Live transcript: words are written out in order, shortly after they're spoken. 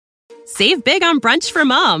Save big on brunch for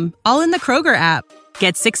mom, all in the Kroger app.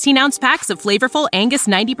 Get 16-ounce packs of flavorful Angus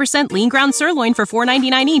 90% lean ground sirloin for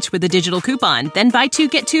 $4.99 each with a digital coupon. Then buy 2,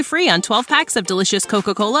 get 2 free on 12 packs of delicious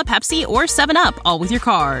Coca-Cola, Pepsi, or 7-Up, all with your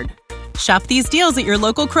card. Shop these deals at your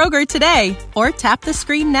local Kroger today, or tap the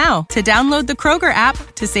screen now to download the Kroger app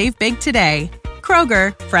to save big today.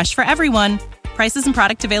 Kroger, fresh for everyone. Prices and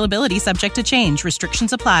product availability subject to change.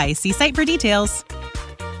 Restrictions apply. See site for details.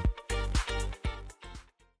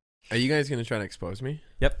 Are you guys going to try to expose me?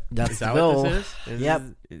 Yep. Is that what this is? Yep.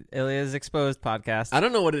 Ilya's Exposed podcast. I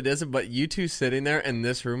don't know what it is, but you two sitting there in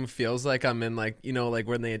this room feels like I'm in, like, you know, like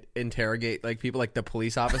when they interrogate like people, like the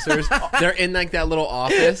police officers. They're in like that little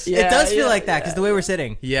office. It does feel like that because the way we're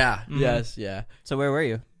sitting. Yeah. Mm-hmm. Yes, yeah. So where were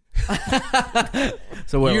you?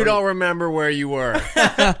 You don't remember where you were.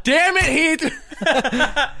 Damn it, Heath.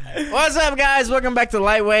 What's up, guys? Welcome back to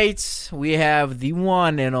Lightweights. We have the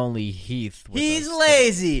one and only Heath with He's us.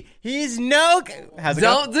 lazy. He's no... How's it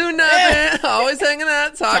Don't do nothing. Always hanging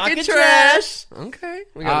out, talking trash. Okay.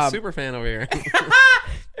 We got a super fan over here.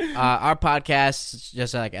 Our podcast,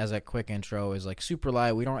 just like as a quick intro, is like super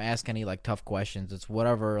light. We don't ask any like tough questions. It's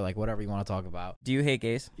whatever you want to talk about. Do you hate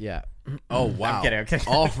gays? Yeah. Oh, wow. I'm kidding.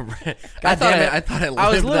 All right. I thought I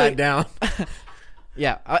was lived that down.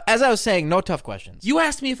 Yeah. As I was saying, no tough questions. You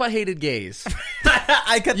asked me if I hated gays.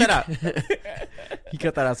 I cut that out. He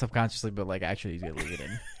cut that out subconsciously, but like actually he's gonna leave it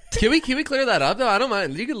in. Can we clear that up though? I don't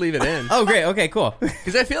mind. You could leave it in. Oh, great. Okay, cool.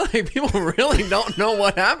 Because I feel like people really don't know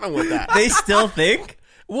what happened with that. They still think?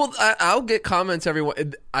 Well, I'll get comments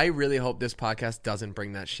everyone. I really hope this podcast doesn't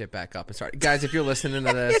bring that shit back up. And sorry, guys, if you're listening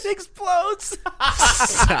to this, It explodes.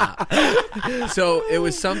 stop. So it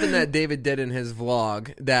was something that David did in his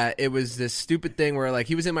vlog. That it was this stupid thing where like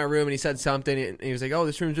he was in my room and he said something and he was like, "Oh,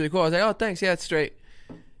 this room's really cool." I was like, "Oh, thanks. Yeah, it's straight."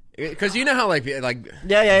 Because you know how like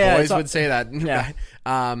Yeah. boys would say that. Yeah.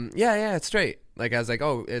 Yeah, it's straight. Like I was like,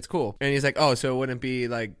 "Oh, it's cool." And he's like, "Oh, so it wouldn't be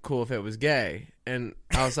like cool if it was gay." And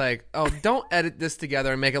I was like, "Oh, don't edit this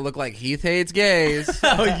together and make it look like Heath hates gays."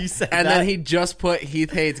 Oh, you said and that? then he just put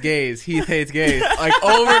Heath hates gays, like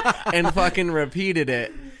over and fucking repeated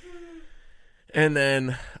it. And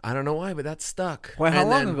then I don't know why, but that stuck. Wait, how And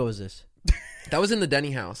long then- ago was this? That was in the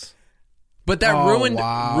Denny house. But that Oh, ruined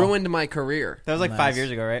wow. my career. That was like 5 years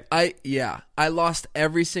ago, right? I lost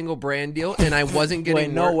every single brand deal, and I wasn't getting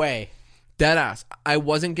Wait, no work. way. Dead ass. I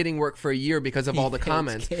wasn't getting work for a year because of all the Heath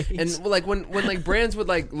comments. hates gays. And like when like brands would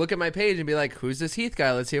like look at my page and be like, "Who's this Heath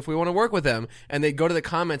guy? Let's see if we want to work with him." And they'd go to the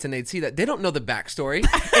comments and they'd see that they don't know the backstory.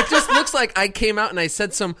 It just looks like I came out and I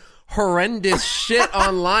said some horrendous shit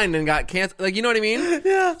online and got canceled. Like, you know what I mean?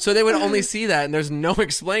 Yeah. So they would only see that and there's no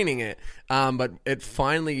explaining it. But it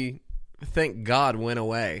finally, thank God, went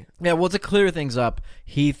away. Yeah, well, to clear things up,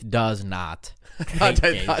 Heath does not. I hate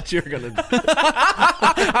gays. thought you were gonna.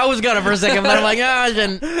 I was gonna for a second, but I'm like, I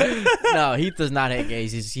shouldn't. No, Heath does not hate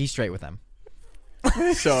gays. He's straight with them.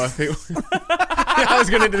 So if I was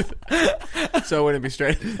gonna do, so it wouldn't be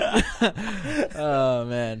straight. Oh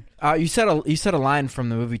man, you said a line from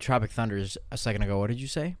the movie Tropic Thunders a second ago. What did you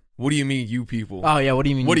say? What do you mean, you people? Oh yeah, what do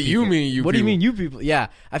you mean? What you do you people? mean, you What do you people? mean, you people? Yeah,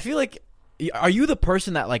 I feel like. Are you the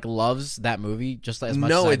person that like loves that movie just as much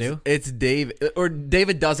as I do? it's Dave, or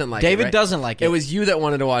David doesn't like it. David Right? doesn't like it. It was you that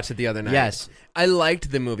wanted to watch it the other night. Yes. I liked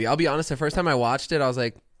the movie. I'll be honest. The first time I watched it, I was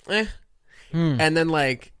like, eh. And then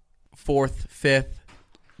like fourth, fifth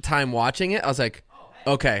time watching it, I was like,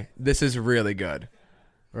 okay, this is really good.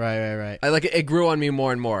 Right. I like it. It grew on me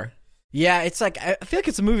more and more. Yeah, it's like I feel like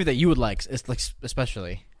it's a movie that you would like. It's like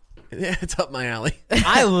especially. Yeah, it's up my alley.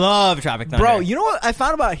 I love Tropic Thunder. Bro, you know what I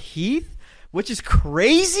found about Heath? Which is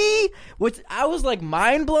crazy. Which I was like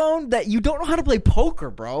mind blown that you don't know how to play poker,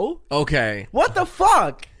 bro. Okay, What the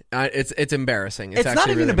fuck? it's embarrassing. It's not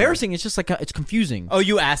actually even really embarrassing. It's just like it's confusing. Oh,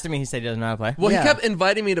 you asked him and he said he doesn't know how to play? Well, Yeah. he kept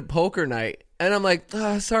inviting me to poker night, and I'm like,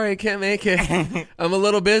 sorry, I can't make it. I'm a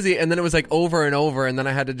little busy. And then it was like over and over, and then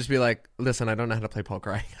I had to just be like, listen, I don't know how to play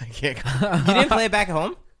poker. I can't come. You didn't play it back at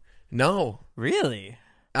home? No. Really?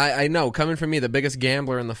 I know, coming from me, the biggest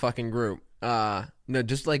gambler in the fucking group. No,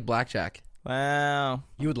 just like blackjack. Wow.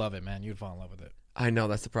 You would love it, man. You'd fall in love with it. I know,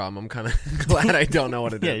 that's the problem. I'm kind of glad I don't know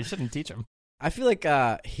what to do. Yeah, you shouldn't teach him. I feel like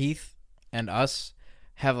Heath and us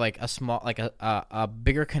have like a small, like a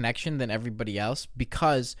bigger connection than everybody else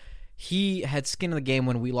because he had skin in the game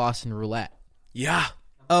when we lost in roulette. Yeah.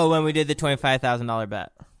 Oh, when we did the $25,000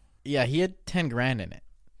 bet. Yeah, he had 10 grand in it.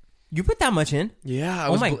 You put that much in? Yeah,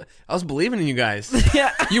 Oh my- I was believing in you guys.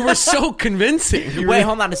 Yeah. You were so convincing. Wait,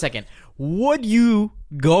 hold on a second. Would you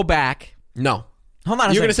go back? No. Hold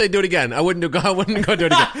on a You're going to second. say do it again. I wouldn't go do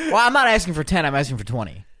it again. Well, I'm not asking for 10. I'm asking for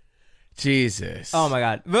 20. Jesus. Oh my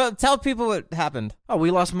god. Well, tell people what happened. Oh,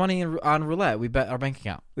 we lost money on roulette. We bet our bank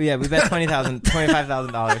account. Yeah, we bet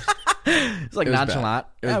 $25,000. It's like It was nonchalant.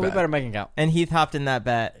 bad. It was Yeah, we bad. bet our bank account. And Heath hopped in that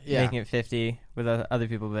bet, Yeah. making it 50 with other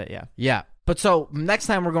people, but yeah. Yeah. But so next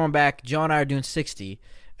time we're going back, Joe and I are doing 60,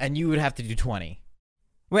 and you would have to do 20.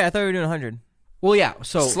 Wait, I thought we were doing 100. Well, yeah.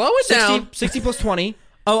 So Slow it 60, down. 60 plus 20.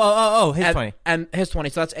 Oh, his and, 20. And his 20.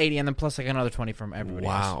 So that's 80, and then plus like another 20 from everybody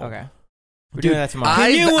else. Wow. Okay. We're Dude, doing that tomorrow.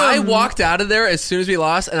 I walked out of there as soon as we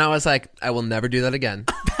lost, and I was like, I will never do that again.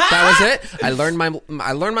 That was it. I learned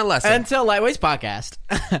my lesson. Until Lightweights podcast.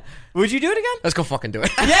 Would you do it again? Let's go fucking do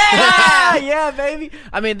it. yeah, baby.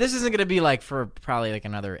 I mean, this isn't going to be like for probably like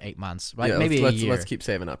another 8 months. Like Yeah, maybe let's, a year. let's keep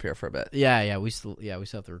saving up here for a bit. Yeah, we still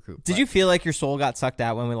have to recruit. Did you feel like your soul got sucked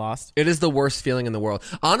out when we lost? It is the worst feeling in the world.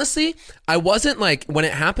 Honestly, I wasn't like, when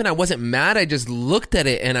it happened, I wasn't mad. I just looked at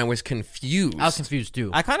it and I was confused. I was confused too.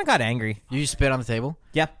 I kind of got angry. You just spit on the table?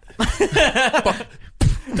 Yeah.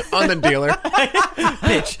 on the dealer.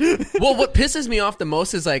 Bitch. Well, what pisses me off the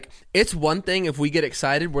most is like, it's one thing if we get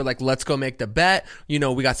excited, we're like, let's go make the bet. You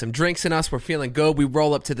know, we got some drinks in us. We're feeling good. We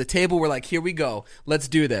roll up to the table. We're like, here we go. Let's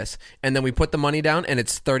do this. And then we put the money down and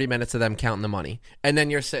it's 30 minutes of them counting the money. And then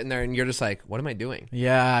you're sitting there and you're just like, what am I doing?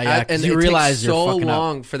 Yeah. And you it realize takes you're so fucking up.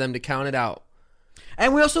 long for them to count it out.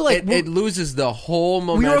 And we also like It loses the whole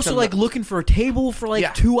momentum. we were also like looking for a table for like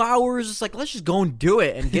Yeah. 2 hours. It's like, let's just go and do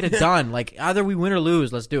it and get it done. Like either we win or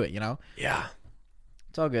lose, let's do it. You know, yeah.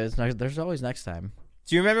 it's all good. There's always next time.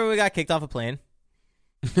 Do you remember when we got kicked off a plane?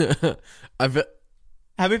 I've,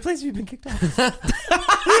 How many planes have you been kicked off?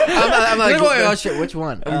 I'm like, Wait, oh shit, which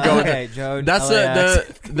one? Okay, Joe. that's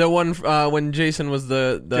LAX. the one when Jason was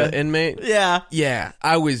the inmate. Yeah, Yeah,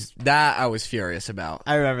 I was furious about.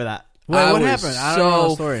 I remember that. Wait, I what was happened? I don't know the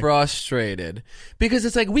so story. frustrated because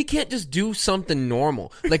it's like we can't just do something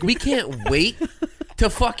normal. Like we can't wait to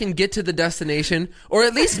fucking get to the destination or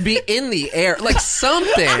at least be in the air, like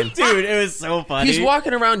something. Dude, it was so funny. He's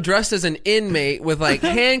walking around dressed as an inmate with like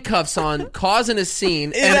handcuffs on, causing a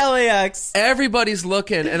scene. in And LAX. everybody's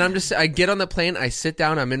looking, and I get on the plane, I sit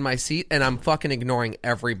down, I'm in my seat, and I'm fucking ignoring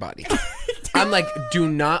everybody. I'm like, do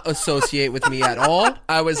not associate with me at all.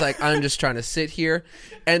 I was like, I'm just trying to sit here.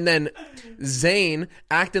 And then Zane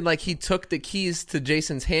acted like he took the keys to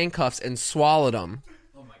Jason's handcuffs and swallowed them.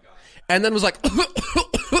 Oh my God. And then was like,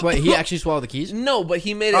 Wait, he actually swallowed the keys? no, but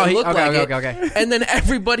he made it Oh, look like it. okay. And then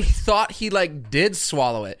everybody thought he like did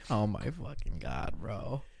swallow it. Oh my fucking god,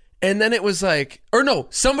 bro. And then it was like, or no,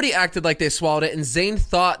 somebody acted like they swallowed it, and Zane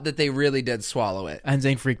thought that they really did swallow it. And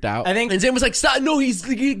Zane freaked out. I think And Zane was like, "Stop! No, he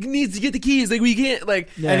needs to get the keys. Like we can't. Like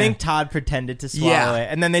Yeah. I think Todd pretended to swallow Yeah. it,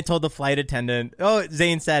 and then they told the flight attendant, "Oh,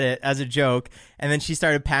 Zane said it as a joke," and then she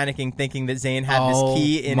started panicking, thinking that Zane had Oh this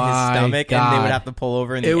key in his my stomach, and they God. would have to pull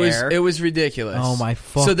over in it the was air. it was ridiculous. Oh my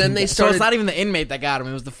fucking So then they god. So started, it's not even the inmate that got him,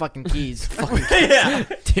 it was the fucking keys. yeah.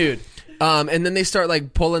 Dude. and then they start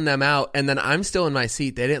like pulling them out, and then I'm still in my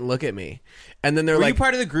seat. They didn't look at me, and then they're Were like, you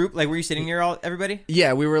part of the group? Like, were you sitting near everybody?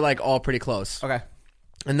 "Yeah, we were like all pretty close." Okay.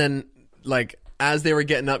 And then like as they were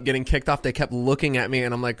getting up, getting kicked off, they kept looking at me,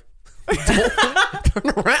 and I'm like, don't, "Turn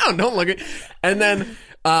around, don't look at." And then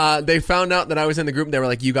they found out that I was in the group. And they were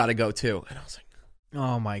like, "You got to go too," and I was like,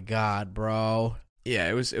 Oh my god, bro. "Yeah,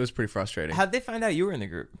 it was pretty frustrating." How'd they find out you were in the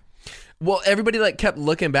group? Well, everybody like kept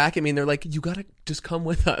looking back at me, and they're like, "You gotta just come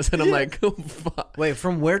with us." And I'm like, oh, fuck. Wait,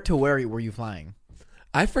 from where to where were you flying?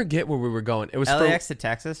 I forget where we were going. It was LAX to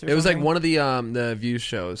Texas? Or it was like something? one of the View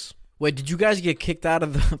shows, Wait, did you guys get kicked out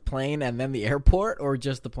of the plane and then the airport, or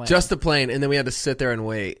just the plane? just the plane, and then we had to sit there and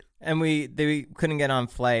wait. And they couldn't get on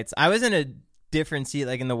flights. I was in a different seat,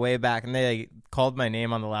 like in the way back, and they like, called my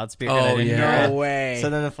name on the loudspeaker. and I Oh, didn't yeah. hear No it. way. So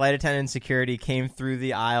then the flight attendant and security came through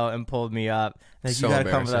the aisle and pulled me up. Like, So you gotta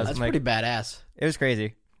come with us. embarrassing. That's I'm like, pretty badass. it was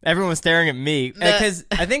crazy. Everyone was staring at me because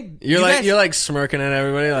I think You're you like guys- you're like smirking at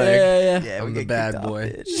everybody, like yeah, I'm we the get bad kicked off, boy.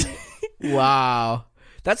 bitch. Wow.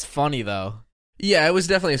 That's funny though. Yeah, it was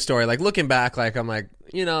definitely a story. Like looking back, like I'm like,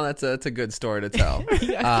 that's a good story to tell.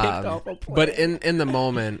 off a plane. But in the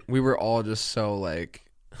moment, we were all just so like,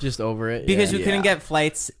 Just over it. Because yeah. we couldn't get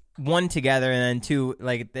flights, one together and then two,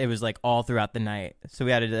 like it was like all throughout the night. So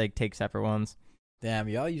we had to like take separate ones. Damn,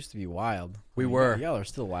 y'all used to be wild. We were. Y'all are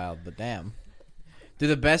still wild, but damn.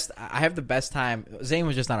 Dude, I have the best time. Zane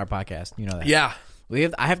was just on our podcast. You know that. yeah.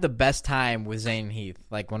 I have the best time with Zane and Heath.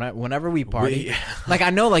 Like whenever we party. We- Like I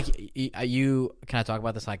know, like you. Can I talk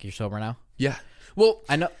about this? Like you're sober now. Yeah. Well,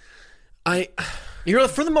 I know. I You're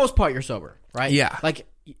for the most part you're sober, right? Yeah. Like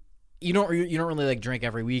you don't really like drink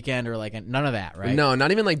every weekend or like none of that, right? no,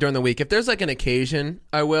 not even like during the week. If there's like an occasion,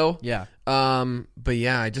 I will. Yeah. But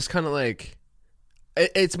yeah, I just kind of like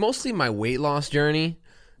it's mostly my weight loss journey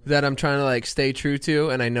that I'm trying to like stay true to,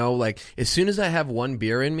 and I know like as soon as I have one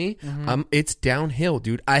beer in me, it's downhill,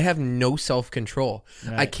 dude. I have no self-control.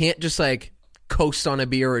 Right. I can't just like coast on a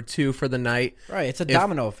beer or two for the night. Right, it's a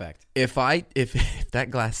domino effect. If that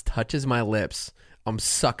glass touches my lips, I'm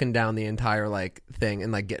sucking down the entire like thing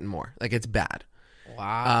and like getting more. Like it's bad.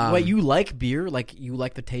 Wow. Wait, you like beer? Like you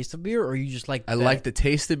like the taste of beer, or you just like? I like the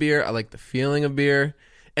taste of beer. I like the feeling of beer,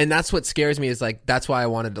 and that's what scares me. Is like that's why I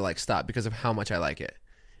wanted to like stop because of how much I like it,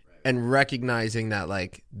 and recognizing that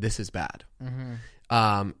like this is bad.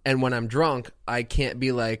 And when I'm drunk, I can't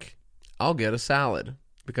be like, I'll get a salad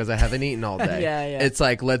because I haven't eaten all day. Yeah. It's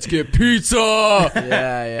like, let's get pizza.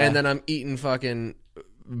 Yeah. And then I'm eating fucking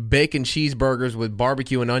bacon cheeseburgers with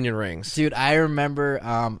barbecue and onion rings. Dude, I remember.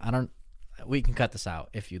 We can cut this out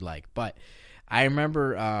if you'd like, but I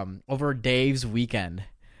remember over Dave's weekend. Bro,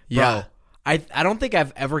 Yeah. I don't think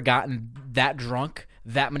I've ever gotten that drunk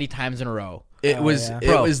that many times in a row. It was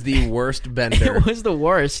the worst bender It was the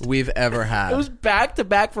worst. we've ever had. It was back to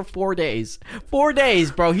back for 4 days. 4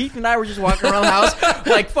 days, bro. Heath and I were just walking around the house,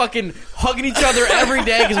 like fucking hugging each other every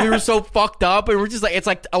day because we were so fucked up. And we're just like, it's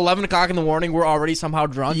like 11 o'clock in the morning. We're already somehow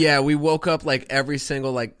drunk. Yeah, we woke up like every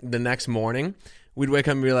single, like the next morning, we'd wake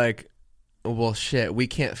up and be like, well, shit, we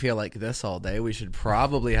can't feel like this all day. We should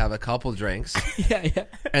probably have a couple drinks. Yeah.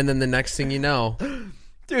 And then the next thing you know,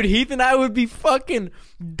 Dude, Heath and I would be fucking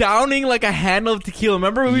downing like a handle of tequila.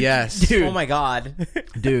 Remember? Yes. Dude, Oh my god.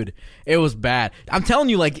 dude, it was bad. I'm telling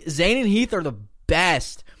you, like, Zane and Heath are the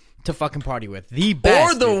best to fucking party with. The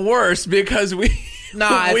best. or the dude. worst because we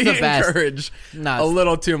Nah, it's we the best. encourage Nah, a it's-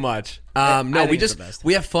 little too much. I No, think we it's just the best.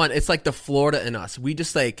 we have fun. It's like the Florida in us. We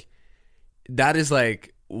just like that is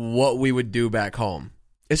like what we would do back home.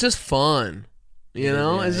 It's just fun. You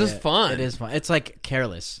know? It's just fun. It is fun. It's like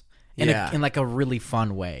careless. Yeah. In like a really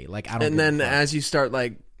fun way. Like, I don't And give a then fuck. as you start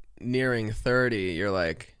like nearing 30, you're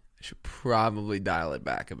like, I should probably dial it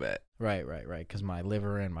back a bit. Right. Because my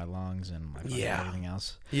liver and my lungs and my fucking everything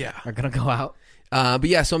else Yeah. are going to go out. But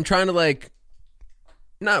yeah, so I'm trying to like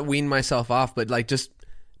not wean myself off, but like just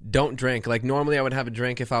don't drink. Like normally I would have a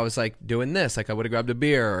drink if I was like doing this, like I would have grabbed a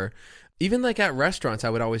beer, or even like at restaurants I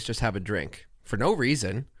would always just have a drink for no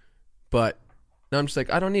reason. But now I'm just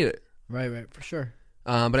like, I don't need it. Right, for sure.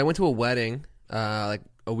 But I went to a wedding like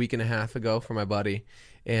a week and a half ago for my buddy,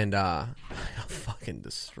 and I got fucking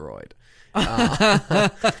destroyed.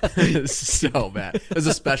 It's so bad. It was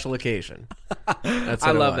a special occasion. That's what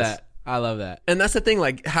I it love was. that. I love that. And that's the thing,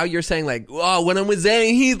 like how you're saying, like, oh, when I'm with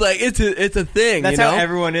Zane, he's like, it's a thing. That's you know? how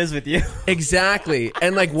everyone is with you. Exactly.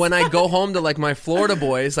 And like when I go home to like my Florida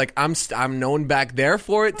boys, like I'm known back there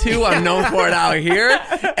for it too. I'm known for it out here.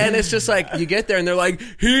 And it's just like you get there and they're like,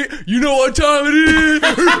 hey, you know what time it is?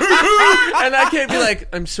 And I can't be like,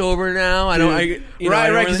 I'm sober now. I don't. I don't Right,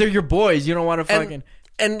 really- because they're your boys. You don't want to fucking.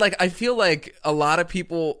 and like I feel like a lot of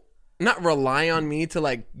people not rely on me to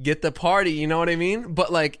like get the party, you know what I mean?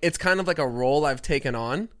 But like it's kind of like a role I've taken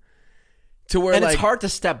on to where And like it's hard to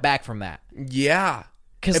step back from that. yeah.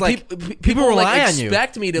 'Cause, And like, people people rely like on you.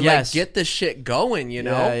 expect me to Yes. like get this shit going, you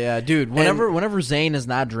know? Yeah, dude. Whenever Zane is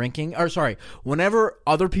not drinking, or sorry, whenever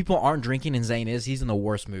other people aren't drinking and Zane is, he's in the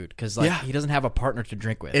worst mood because like Yeah. he doesn't have a partner to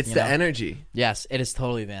drink with. It's you the know? energy. Yes, it is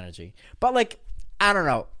totally the energy. But like, I don't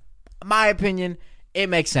know. My opinion, it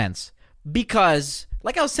makes sense because,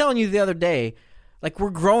 like I was telling you the other day, like we're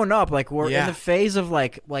growing up, like we're Yeah. in the phase of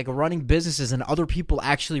like running businesses and other people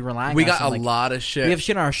actually relying. We on us got and, a like, lot of shit. We have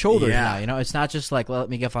shit on our shoulders Yeah. now. You know, it's not just like let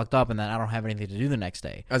me get fucked up and then I don't have anything to do the next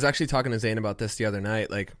day. I was actually talking to Zane about this the other night.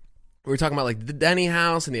 Like, we were talking about like the Denny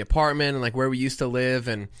house and the apartment and like where we used to live,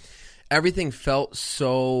 and everything felt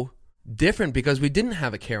so different because we didn't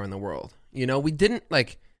have a care in the world. You know, we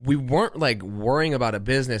weren't like worrying about a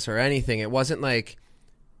business or anything. It wasn't like,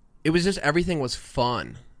 it was just everything was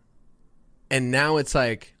fun. And now it's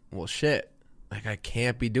like, well, shit, like I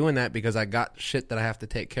can't be doing that because I got shit that I have to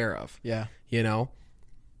take care of. Yeah. You know?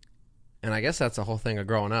 And I guess that's the whole thing of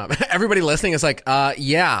growing up. Everybody listening is like,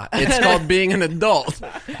 yeah, it's called being an adult.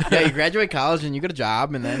 Yeah, you graduate college and you get a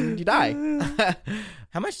job and then you die.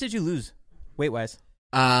 How much did you lose weight-wise?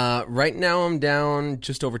 Right now I'm down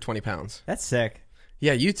just over 20 pounds. That's sick.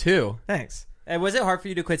 Yeah, you too. Thanks. Was it hard for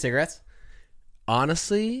you to quit cigarettes?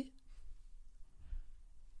 Honestly,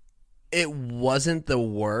 it wasn't the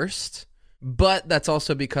worst, but that's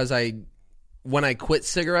also because when I quit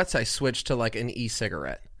cigarettes, I switched to like an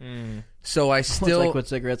e-cigarette. So I Once still I quit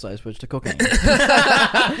cigarettes, I switched to cocaine.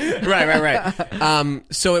 right.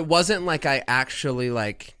 So it wasn't like I actually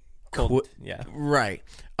like quit. Yeah. Right.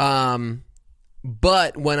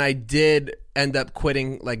 But when I did end up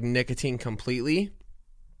quitting like nicotine completely,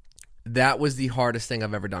 that was the hardest thing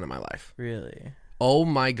I've ever done in my life. Really? Oh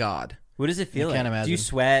my God. What does it feel I like? can't imagine. Do you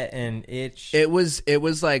sweat and itch? It was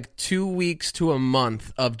like 2 weeks to a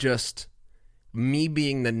month of just me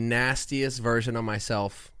being the nastiest version of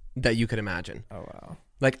myself that you could imagine. Oh, wow.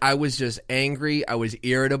 Like, I was just angry. I was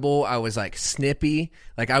irritable. I was, like, snippy.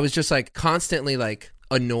 Like, I was just, like, constantly, like,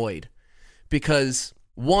 annoyed. Because,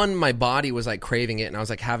 one, my body was, like, craving it, and I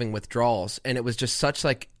was, like, having withdrawals. And it was just such,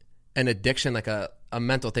 like, an addiction, like a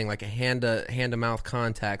mental thing, like a hand-to-mouth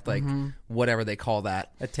contact, like, whatever they call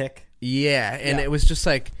that. A tick? Yeah, and it was just,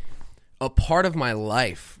 like, a part of my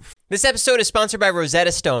life. This episode is sponsored by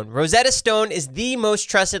Rosetta Stone. Rosetta Stone is the most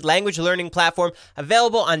trusted language learning platform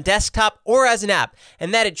available on desktop or as an app,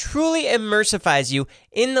 and that it truly immersifies you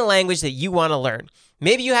in the language that you want to learn.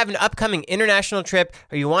 Maybe you have an upcoming international trip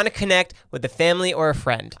or you want to connect with a family or a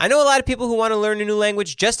friend. I know a lot of people who want to learn a new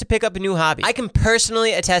language just to pick up a new hobby. I can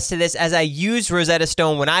personally attest to this as I used Rosetta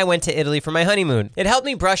Stone when I went to Italy for my honeymoon. It helped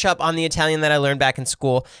me brush up on the Italian that I learned back in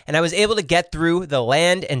school, and I was able to get through the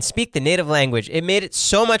land and speak the native language. It made it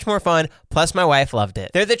so much more fun, plus my wife loved it.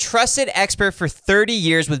 They're the trusted expert for 30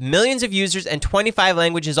 years with millions of users and 25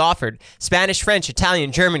 languages offered. Spanish, French,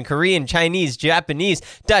 Italian, German, Korean, Chinese, Japanese,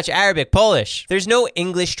 Dutch, Arabic, Polish. There's no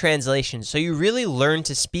English translation, so you really learn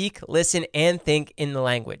to speak, listen, and think in the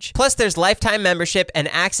language. Plus, there's lifetime membership and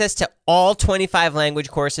access to all 25 language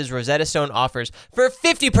courses Rosetta Stone offers for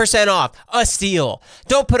 50% off. A steal.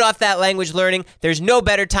 Don't put off that language learning. There's no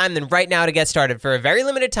better time than right now to get started. For a very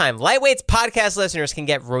limited time, Lightweight's podcast listeners can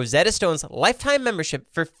get Rosetta Stone's lifetime membership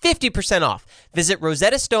for 50% off. Visit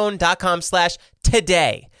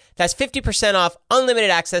rosettastone.com/today. That's 50% off unlimited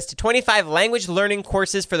access to 25 language learning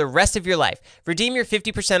courses for the rest of your life. Redeem your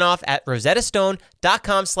 50% off at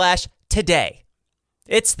rosettastone.com/today.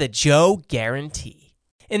 It's the Joe guarantee.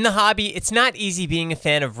 In the hobby, it's not easy being a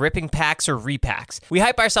fan of ripping packs or repacks. We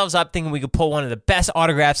hype ourselves up thinking we could pull one of the best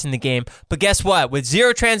autographs in the game, but guess what? With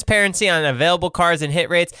zero transparency on available cards and hit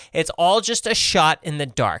rates, it's all just a shot in the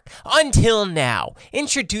dark. Until now.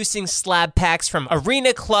 Introducing slab packs from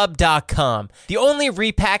arenaclub.com, the only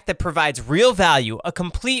repack that provides real value, a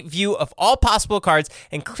complete view of all possible cards,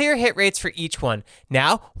 and clear hit rates for each one.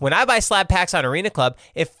 Now, when I buy slab packs on Arena Club,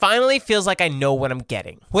 it finally feels like I know what I'm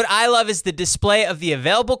getting. What I love is the display of the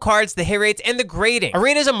available cards, the hit rates, and the grading.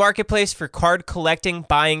 Arena is a marketplace for card collecting,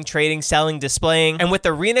 buying, trading, selling, displaying, and with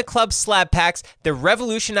Arena Club slab packs, they're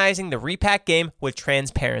revolutionizing the repack game with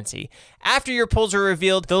transparency. After your pulls are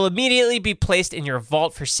revealed, they'll immediately be placed in your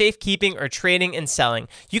vault for safekeeping or trading and selling.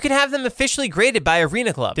 You can have them officially graded by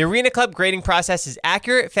Arena Club. The Arena Club grading process is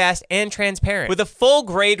accurate, fast, and transparent, with a full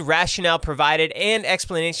grade rationale provided and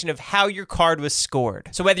explanation of how your card was scored.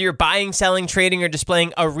 So whether you're buying, selling, trading, or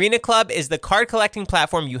displaying, Arena Club is the card collecting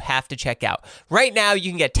platform you have to check out. Right now,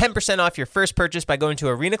 you can get 10% off your first purchase by going to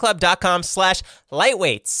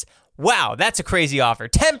arenaclub.com/lightweights. Wow, that's a crazy offer.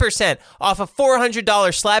 10% off a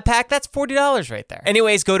 $400 slab pack. That's $40 right there.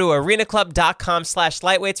 Anyways, go to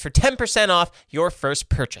arenaclub.com/lightweights for 10% off your first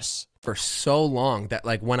purchase. For so long that,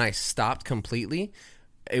 like, when I stopped completely,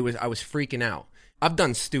 I was freaking out. I've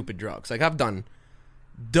done stupid drugs. Like, I've done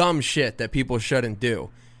dumb shit that people shouldn't do.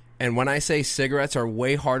 And when I say cigarettes are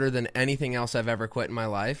way harder than anything else I've ever quit in my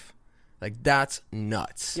life, like, that's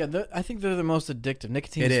nuts. Yeah, I think they're the most addictive.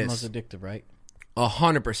 Nicotine is the most addictive, right?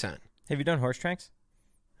 100%. Have you done horse tranks?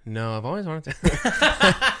 No, I've always wanted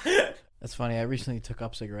to. That's funny. I recently took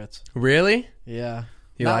up cigarettes. Really? Yeah.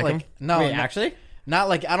 You like them? No, Wait, actually? Not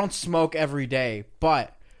like I don't smoke every day,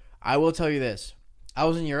 but I will tell you this. I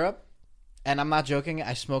was in Europe, and I'm not joking.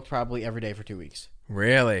 I smoked probably every day for 2 weeks.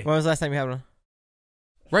 Really? When was the last time you had one?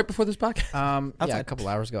 Right before this podcast. Yeah, Outside. a couple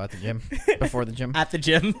hours ago at the gym. Before the gym. At the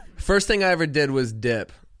gym? First thing I ever did was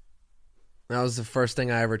dip. That was the first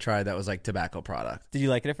thing I ever tried that was like tobacco product. Did you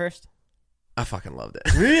like it at first? I fucking loved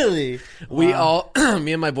it. Really? We all,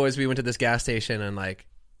 me and my boys, we went to this gas station and like,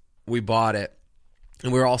 we bought it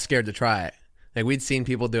and we were all scared to try it. Like, we'd seen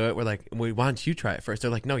people do it. We're like, why don't you try it first?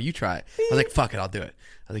 They're like, no, you try it. I was like, fuck it, I'll do it.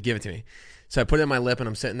 I was like, give it to me. So I put it in my lip and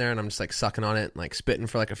I'm sitting there and I'm just like sucking on it and like spitting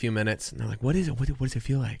for like a few minutes. And they're like, what is it? What does it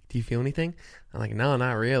feel like? Do you feel anything? I'm like, no,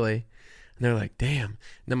 not really. And they're like, damn. And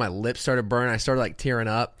then my lips started burning. I started like tearing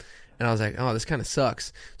up. And I was like, oh, this kind of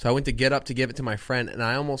sucks. So I went to get up to give it to my friend, and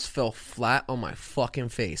I almost fell flat on my fucking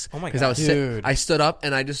face. Oh, my God. God. Because I stood up,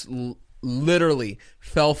 and I just literally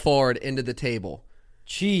fell forward into the table.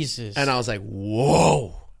 Jesus. And I was like,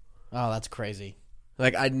 whoa. Oh, that's crazy.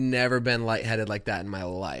 Like, I'd never been lightheaded like that in my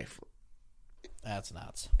life. That's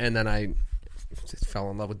nuts. And then I just fell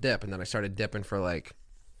in love with dip, and then I started dipping for like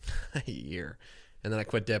a year. And then I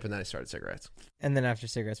quit dip, and then I started cigarettes. And then after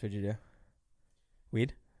cigarettes, what'd you do?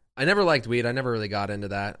 Weed? I never liked weed. I never really got into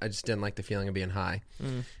that. I just didn't like the feeling of being high.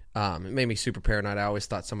 It made me super paranoid. I always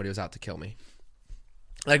thought somebody was out to kill me.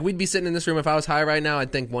 Like, we'd be sitting in this room. If I was high right now,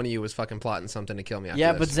 I'd think one of you was fucking plotting something to kill me.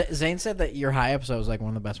 Yeah, but this. Zane said that your high episode was like one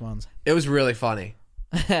of the best ones. It was really funny.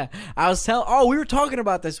 I was we were talking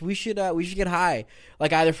about this. We should get high,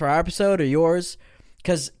 like either for our episode or yours,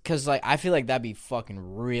 cause like I feel like that'd be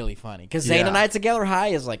fucking really funny. Cause Zane and I together high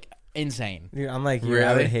is like insane. Dude, I'm like, I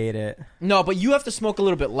Really? would hate it. No, but you have to smoke a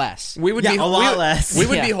little bit less. We would Yeah, be a lot less. We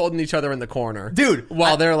would Yeah. be holding each other in the corner, Dude,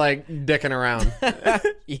 while they're like dicking around.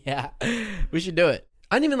 Yeah, we should do it.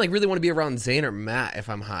 I didn't even like really want to be around Zane or Matt if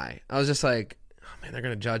I'm high. I was just like, oh man, they're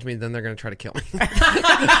gonna judge me, then they're gonna try to kill me.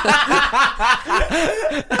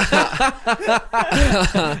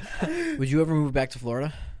 Would you ever move back to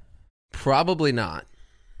Florida? Probably not.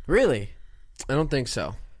 Really? I don't think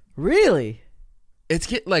so. Really? It's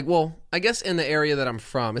I guess in the area that I'm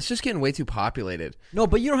from, it's just getting way too populated. No,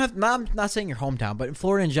 but you don't have. I'm not saying your hometown, but in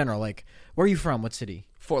Florida in general. Like, where are you from? What city?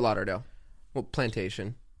 Fort Lauderdale,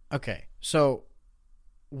 Plantation. Okay, so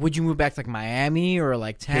would you move back to like Miami or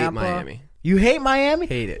like Tampa? Hate Miami. You hate Miami?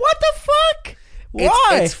 Hate it. What the fuck?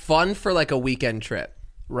 Why? It's fun for like a weekend trip,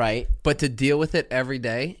 right. but to deal with it every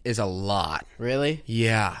day is a lot. Really?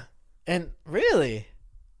 Yeah. And really,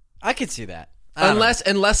 I could see that. I don't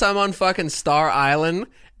Unless I'm on fucking Star Island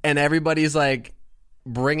and everybody's like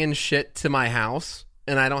bringing shit to my house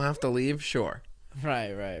and I don't have to leave, sure. know.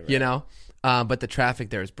 Right. You know? But the traffic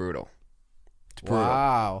there is brutal. It's brutal.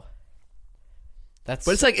 Wow. But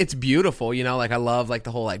it's like, it's beautiful, you know? Like, I love like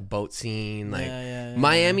the whole like boat scene. Like, Yeah,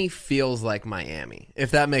 Miami feels like Miami.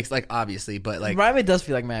 If that makes, like, obviously, but like, Miami does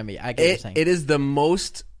feel like Miami. I get what you're saying. it is the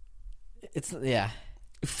most It's yeah.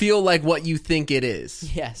 feel like what you think it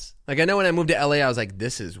is. Yes. Like, I know when I moved to LA, I was like,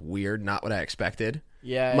 this is weird, not what I expected.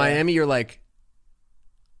 Yeah. Miami, you're like,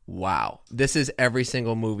 wow, this is every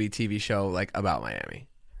single movie, TV show like about Miami.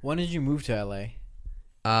 When did you move to LA?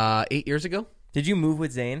 8 years ago. Did you move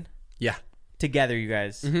with Zane? Yeah. Together, you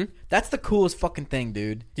guys. Mm-hmm. That's the coolest fucking thing,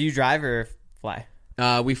 dude. Do you drive or fly?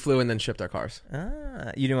 We flew and then shipped our cars.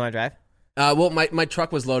 You didn't want to drive? Well, my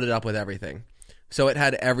truck was loaded up with everything, so it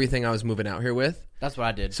had everything I was moving out here with. That's what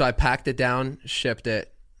I did. So I packed it down, shipped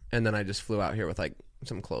it, and then I just flew out here with like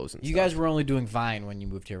some clothes and You stuff. guys were only doing Vine when you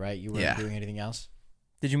moved here, right? You weren't Yeah. doing anything else?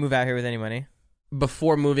 Did you move out here with any money?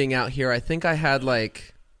 Before moving out here, I think I had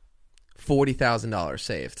like $40,000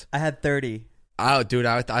 saved. I had 30. Oh, dude,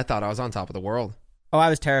 I thought I was on top of the world. Oh, I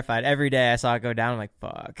was terrified. Every day I saw it go down. I'm like,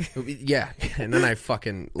 fuck. Yeah, and then I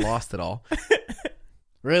fucking lost it all.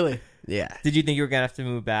 Really? Yeah, Did you think you were going to have to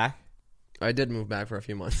move back? I did move back for a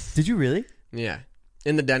few months. Did you really? Yeah,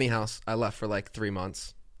 in the Denny house, I left for like 3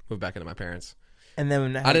 months. Moved back into my parents. And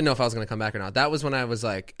then I didn't know if I was going to come back or not. That was when I was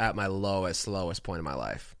like at my lowest point in my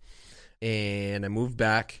life. And I moved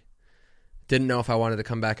back. Didn't know if I wanted to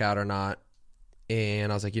come back out or not.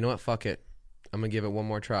 And I was like, you know what? Fuck it. I'm going to give it one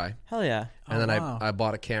more try. Hell yeah. And then wow. I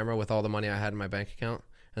bought a camera with all the money I had in my bank account.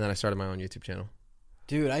 And then I started my own YouTube channel.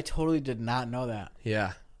 Dude, I totally did not know that.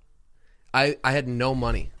 Yeah. I had no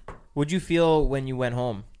money. What'd you feel when you went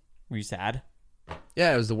home? Were you sad?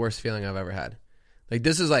 Yeah, it was the worst feeling I've ever had. Like,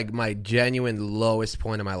 this is like my genuine lowest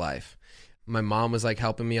point in my life. My mom was like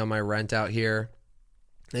helping me on my rent out here.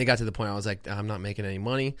 And it got to the point I was like, I'm not making any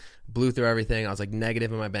money. Blew through everything. I was like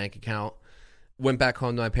negative in my bank account. Went back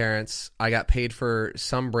home to my parents. I got paid for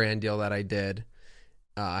some brand deal that I did.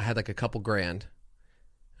 I had like a couple grand.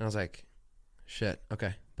 And I was like, shit,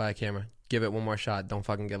 okay, buy a camera. Give it one more shot. Don't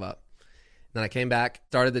fucking give up. Then I came back,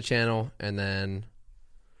 started the channel, and then,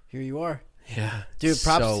 Here you are. yeah. Dude, it's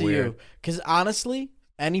props so to weird. you. Because honestly,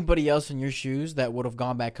 anybody else in your shoes that would have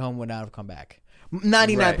gone back home would not have come back.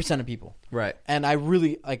 99% of people. Right. And I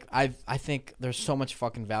really, like, I think there's so much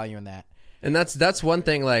fucking value in that. And that's one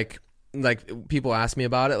thing, like people ask me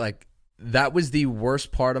about it, like that was the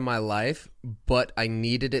worst part of my life, but I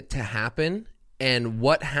needed it to happen. And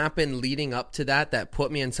what happened leading up to that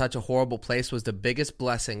put me in such a horrible place was the biggest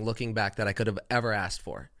blessing looking back that I could have ever asked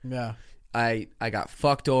for. Yeah. I got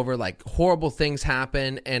fucked over, like horrible things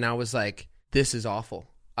happened, and I was like, this is awful.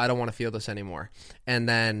 I don't want to feel this anymore. And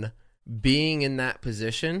then being in that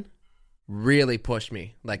position really pushed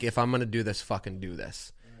me. Like, if I'm going to do this, fucking do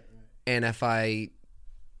this. And if I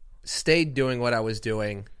stayed doing what I was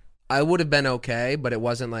doing, I would have been okay, but it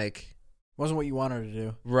wasn't like... Wasn't what you wanted to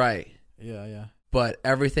do. Right. Yeah. But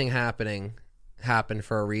everything happened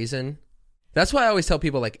for a reason. That's why I always tell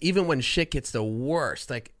people, like, even when shit gets the worst,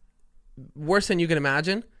 like, worse than you can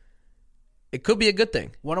imagine, it could be a good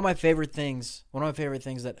thing. One of my favorite things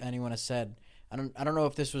that anyone has said, I don't know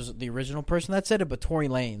if this was the original person that said it, but Tory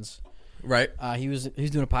Lanez. Right. He was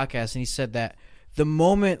doing a podcast and he said that the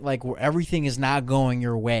moment like where everything is not going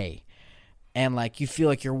your way, and like you feel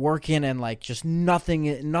like you're working and like just nothing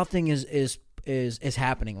is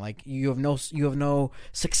happening. Like you have no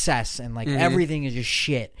success and like everything is just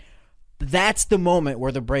shit. That's the moment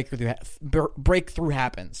where the breakthrough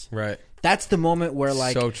happens. Right. That's the moment where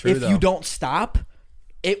like So true, if though. you don't stop,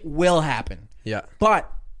 it will happen. Yeah.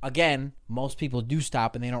 But again, most people do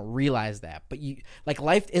stop and they don't realize that. But you like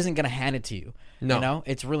life isn't gonna hand it to you. No. You know?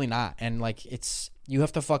 It's really not. And like you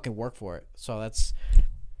have to fucking work for it. So that's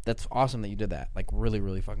awesome that you did that. Like really,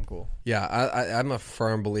 really fucking cool. Yeah, I'm a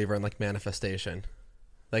firm believer in like manifestation.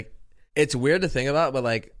 Like it's weird to think about, but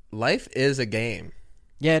like life is a game.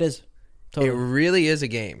 Yeah, it is. It Totally. really is a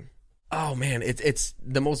game. Oh man, it's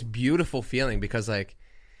the most beautiful feeling because like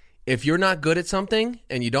if you're not good at something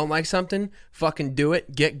and you don't like something, fucking do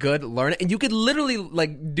it, get good, learn it, and you could literally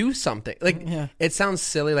like do something. Like it sounds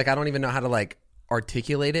silly, like I don't even know how to like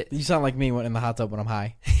articulate it. You sound like me when in the hot tub when I'm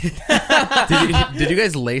high. Did you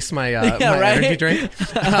guys lace my my right? energy drink?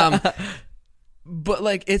 But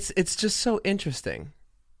like it's just so interesting.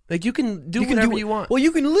 Like you can do whatever you want. Well,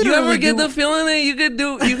 you can literally. You ever get the feeling that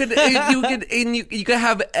you could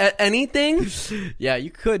have anything? Yeah, you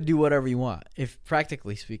could do whatever you want. If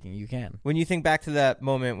practically speaking, you can. When you think back to that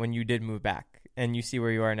moment when you did move back and you see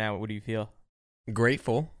where you are now, what do you feel?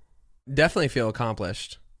 Grateful. Definitely feel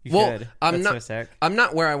accomplished. You well, should. I'm That's not. so sick. I'm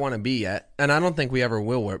not where I want to be yet, and I don't think we ever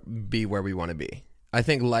will be where we want to be. I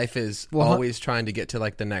think life is always trying to get to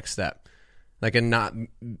like the next step, like and not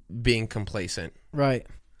being complacent. Right.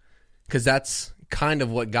 Because that's kind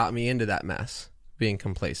of what got me into that mess, being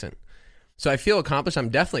complacent. So I feel accomplished. I'm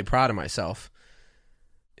definitely proud of myself.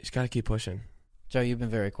 You just got to keep pushing. Joe, you've been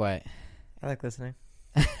very quiet. I like listening.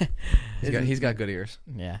 He's got good ears.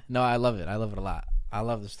 Yeah. No, I love it. I love it a lot. I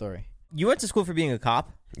love the story. You went to school for being a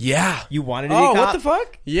cop? Yeah. You wanted to be a cop? What the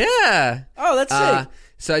fuck? Yeah. Oh, that's sick.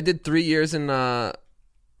 So I did 3 years in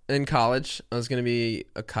college. I was going to be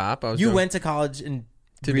a cop. You went to college and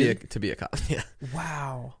to be a cop. Yeah.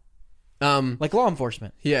 Wow. Like law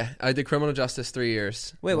enforcement. Yeah, I did criminal justice 3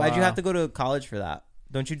 years. Wait, why'd you have to go to college for that?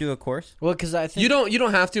 Don't you do a course? Well, because I think You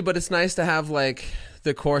don't have to, but it's nice to have like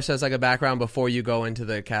the course as like a background before you go into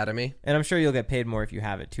the academy. And I'm sure you'll get paid more if you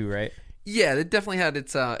have it too, right? Yeah, it definitely had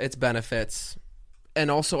its benefits.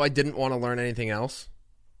 And also I didn't want to learn anything else.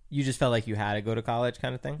 You just felt like you had to go to college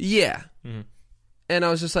kind of thing? Yeah. Mm-hmm. And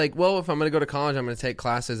I was just like, well, if I'm going to go to college, I'm going to take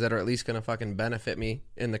classes that are at least going to fucking benefit me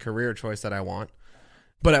in the career choice that I want.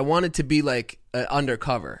 But I wanted to be like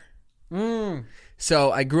undercover.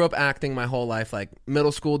 So I grew up acting my whole life, like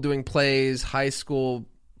middle school doing plays, high school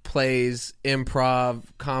plays, improv,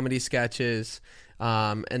 comedy sketches.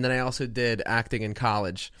 And then I also did acting in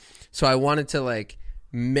college. So I wanted to like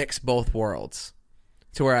mix both worlds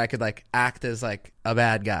to where I could like act as like a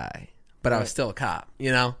bad guy, but I was still a cop,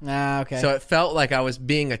 you know? okay. So it felt like I was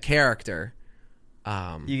being a character.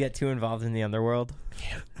 You get too involved in the underworld?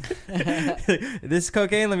 This is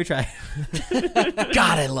cocaine? Let me try.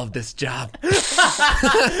 God, I love this job.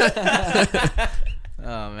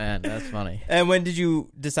 Oh man, that's funny. And when did you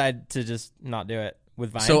decide to just not do it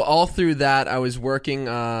with Vine? So all through that, I was working.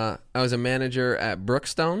 I was a manager at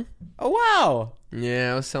Brookstone. Oh, wow.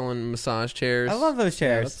 Yeah, I was selling massage chairs. I love those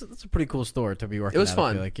Yeah, chairs. that's a pretty cool store to be working. It was at,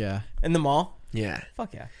 fun. I feel like yeah. In the mall? Yeah.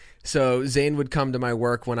 Fuck yeah. So Zane would come to my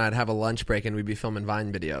work when I'd have a lunch break, and we'd be filming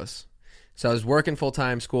Vine videos. So I was working full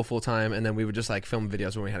time, school full time, and then we would just like film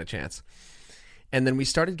videos when we had a chance. And then we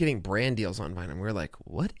started getting brand deals on Vine, and we were like,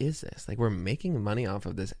 what is this? Like, we're making money off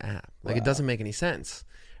of this app. Like, it doesn't make any sense.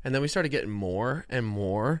 And then we started getting more and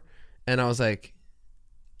more, and I was like,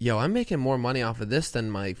 yo, I'm making more money off of this than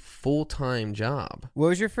my full-time job. What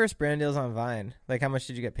was your first brand deals on Vine? Like, how much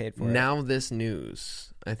did you get paid for it? Now This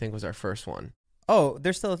News, I think, was our first one. Oh,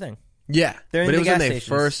 they're still a thing. Yeah. They're in but the it was gas in their stations.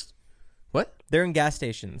 first... What? They're in gas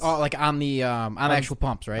stations. Oh, like on the actual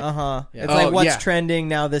pumps, right? Uh-huh. Yeah. It's like Oh, what's yeah. trending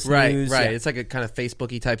now this Right, news. right. Yeah. It's like a kind of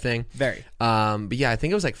Facebook-y type thing. Very. But yeah, I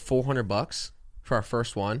think it was like $400 for our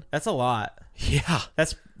first one. That's a lot. Yeah.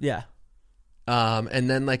 That's, yeah. And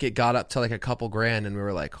then like it got up to like a couple grand, and we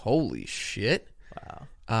were like, holy shit.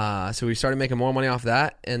 Wow. So we started making more money off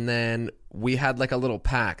that, and then we had like a little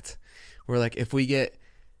pact. We're like, if we get,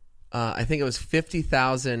 I think it was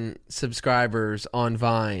 50,000 subscribers on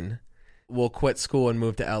Vine, we'll quit school and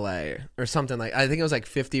move to LA or something. Like, I think it was like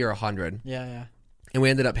 50 or 100. Yeah. And we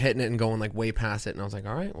ended up hitting it and going like way past it. And I was like,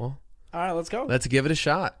 all right, well, All right, let's go. let's give it a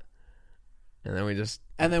shot. And then we just,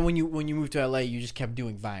 And then when you moved to LA, you just kept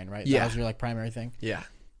doing Vine, right? Yeah. That was your like primary thing. yeah.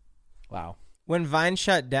 Wow. When Vine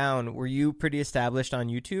shut down, were you pretty established on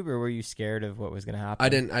YouTube, or were you scared of what was going to happen? I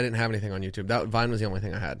didn't have anything on YouTube. That Vine was the only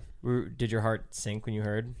thing I had. Did your heart sink when you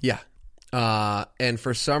heard? Yeah. And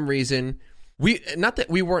for some reason, not that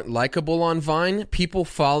we weren't likable on Vine, people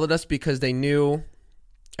followed us because they knew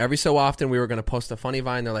every so often we were going to post a funny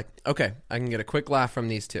Vine. They're like, okay, I can get a quick laugh from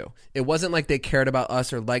these two. It wasn't like they cared about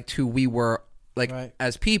us or liked who we were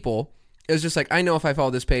as people. It was just like, I know if I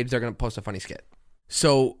follow this page, they're going to post a funny skit.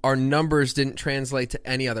 So our numbers didn't translate to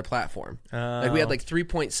any other platform. Like we had like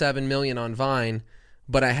 3.7 million on Vine,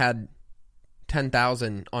 but I had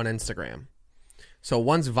 10,000 on Instagram. So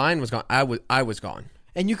once Vine was gone, I was gone.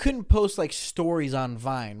 And you couldn't post like stories on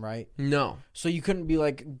Vine, right? No. So you couldn't be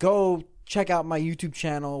like, go check out my YouTube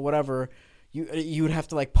channel, whatever. You would have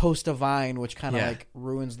to like post a Vine, which kind of like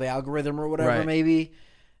ruins the algorithm or whatever, maybe.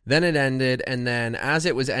 Then it ended, and then as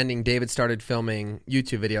it was ending, David started filming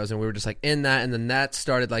YouTube videos, and we were just like in that, and then that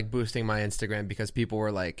started like boosting my Instagram because people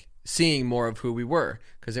were like seeing more of who we were,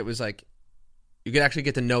 because it was like you could actually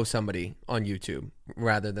get to know somebody on YouTube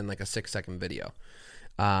rather than like a 6-second video.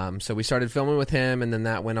 So we started filming with him, and then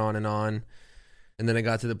that went on, and then it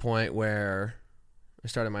got to the point where I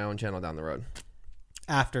started my own channel down the road.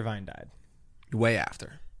 After Vine died. Way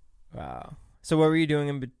after. Wow. So what were you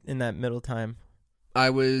doing in that middle time? I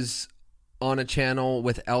was on a channel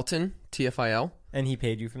with Elton, TFIL. And he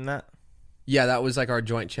paid you from that? Yeah, that was like our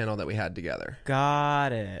joint channel that we had together.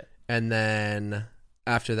 Got it. And then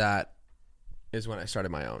after that is when I started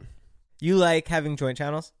my own. You like having joint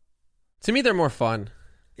channels? To me, they're more fun.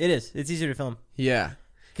 It is. It's easier to film. Yeah.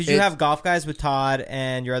 Because you have Golf Guys with Todd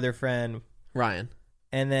and your other friend, Ryan.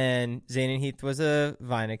 And then Zane and Heath was a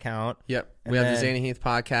Vine account. Yep. And we have the then- Zane and Heath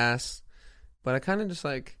podcast. But I kind of just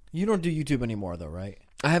like... You don't do YouTube anymore, though, right?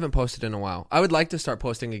 I haven't posted in a while. I would like to start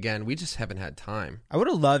posting again. We just haven't had time. I would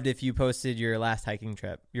have loved if you posted your last hiking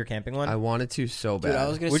trip, your camping one. I wanted to so bad. Dude, I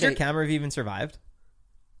was gonna Would say, your camera have even survived?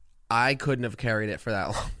 I couldn't have carried it for that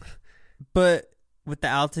long. But with the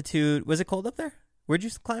altitude, was it cold up there? Where'd you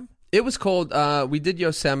climb? It was cold. We did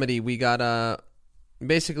Yosemite. We got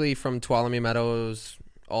basically from Tuolumne Meadows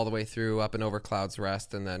all the way through up and over Clouds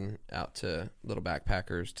Rest, and then out to Little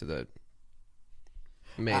Backpackers to the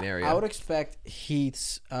main area. I would expect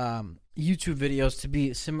Heath's YouTube videos to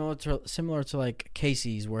be similar to like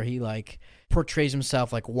Casey's, where he like portrays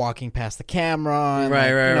himself like walking past the camera, and,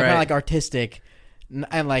 kind of like artistic,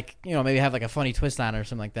 and like maybe have like a funny twist on it or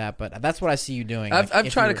something like that. But that's what I see you doing. I've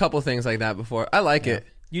tried a couple things like that before. I like it.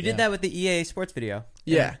 You did that with the EA Sports video.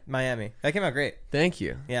 Yeah. In Miami. That came out great. Thank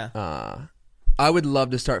you. Yeah. I would love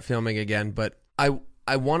to start filming again, but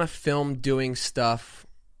I want to film doing stuff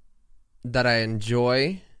that I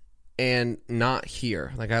enjoy and not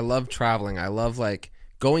here. Like I love traveling. I love like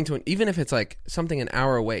going to even if it's like something an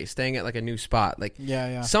hour away, staying at like a new spot, like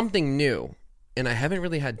something new. And I haven't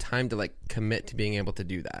really had time to like commit to being able to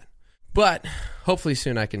do that. But hopefully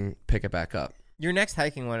soon I can pick it back up. Your next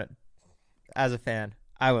hiking one, as a fan,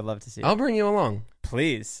 I would love to see. I'll bring you along.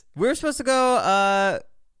 Please. We were supposed to go,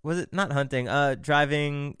 was it not hunting,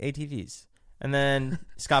 driving ATVs. And then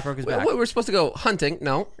Scott broke his back. We're supposed to go hunting.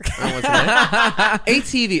 No.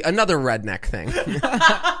 ATV, another redneck thing.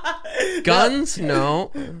 Guns?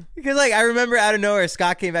 No. Because like I remember out of nowhere,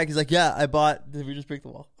 Scott came back. He's like, yeah, I bought, did we just break the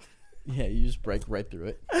wall? Yeah, you just break right through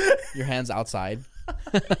it. Your hand's outside.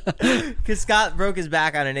 Because Scott broke his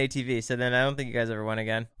back on an ATV, so then I don't think you guys ever won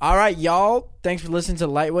again. All right, y'all. Thanks for listening to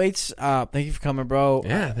Lightweights. Thank you for coming, bro.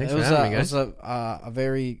 Yeah, thanks for having me, guys. It was a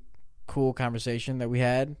very cool conversation that we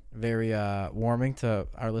had. Very warming to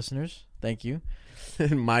our listeners. Thank you.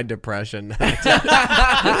 My depression.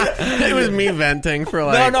 It was me venting for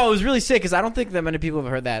like... No, it was really sick because I don't think that many people have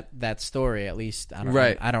heard that story. At least I don't.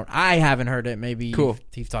 Right. I haven't heard it. Maybe cool.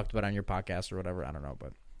 You've talked about it on your podcast or whatever. I don't know,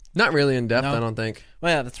 but not really in depth. No. I don't think.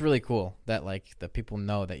 Well, yeah, that's really cool that like that people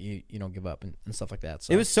know that you don't give up and stuff like that.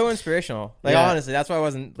 So it was so inspirational. Like Yeah. honestly, that's why I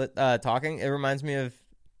wasn't talking. It reminds me of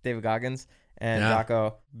David Goggins and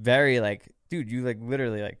Rocco. Very like, dude, you like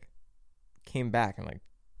literally like came back and like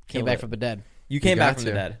came back from the dead. You came back got from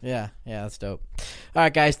the to. dead. Yeah, that's dope. All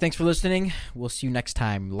right, guys, thanks for listening. We'll see you next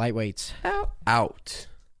time. Lightweights Out.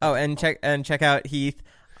 Oh, and check out Heath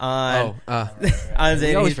on Oh. on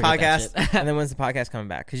Zane and always Heath forget that podcast. shit. And then when's the podcast coming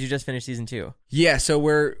back? Because you just finished season 2. Yeah, so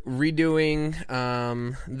we're redoing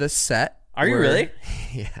the set. Are you really?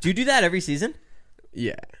 Yeah. Do you do that every season?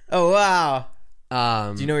 Yeah. Oh wow.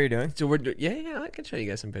 Do Do you know what you're doing? So yeah, I can show you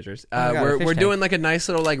guys some pictures. my God, a fish we're tank. doing like a nice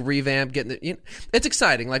little like revamp, it's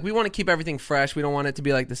exciting. Like we want to keep everything fresh. We don't want it to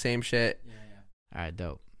be like the same shit. All right,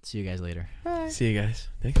 dope. See you guys later. See you guys.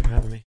 Thanks for having me.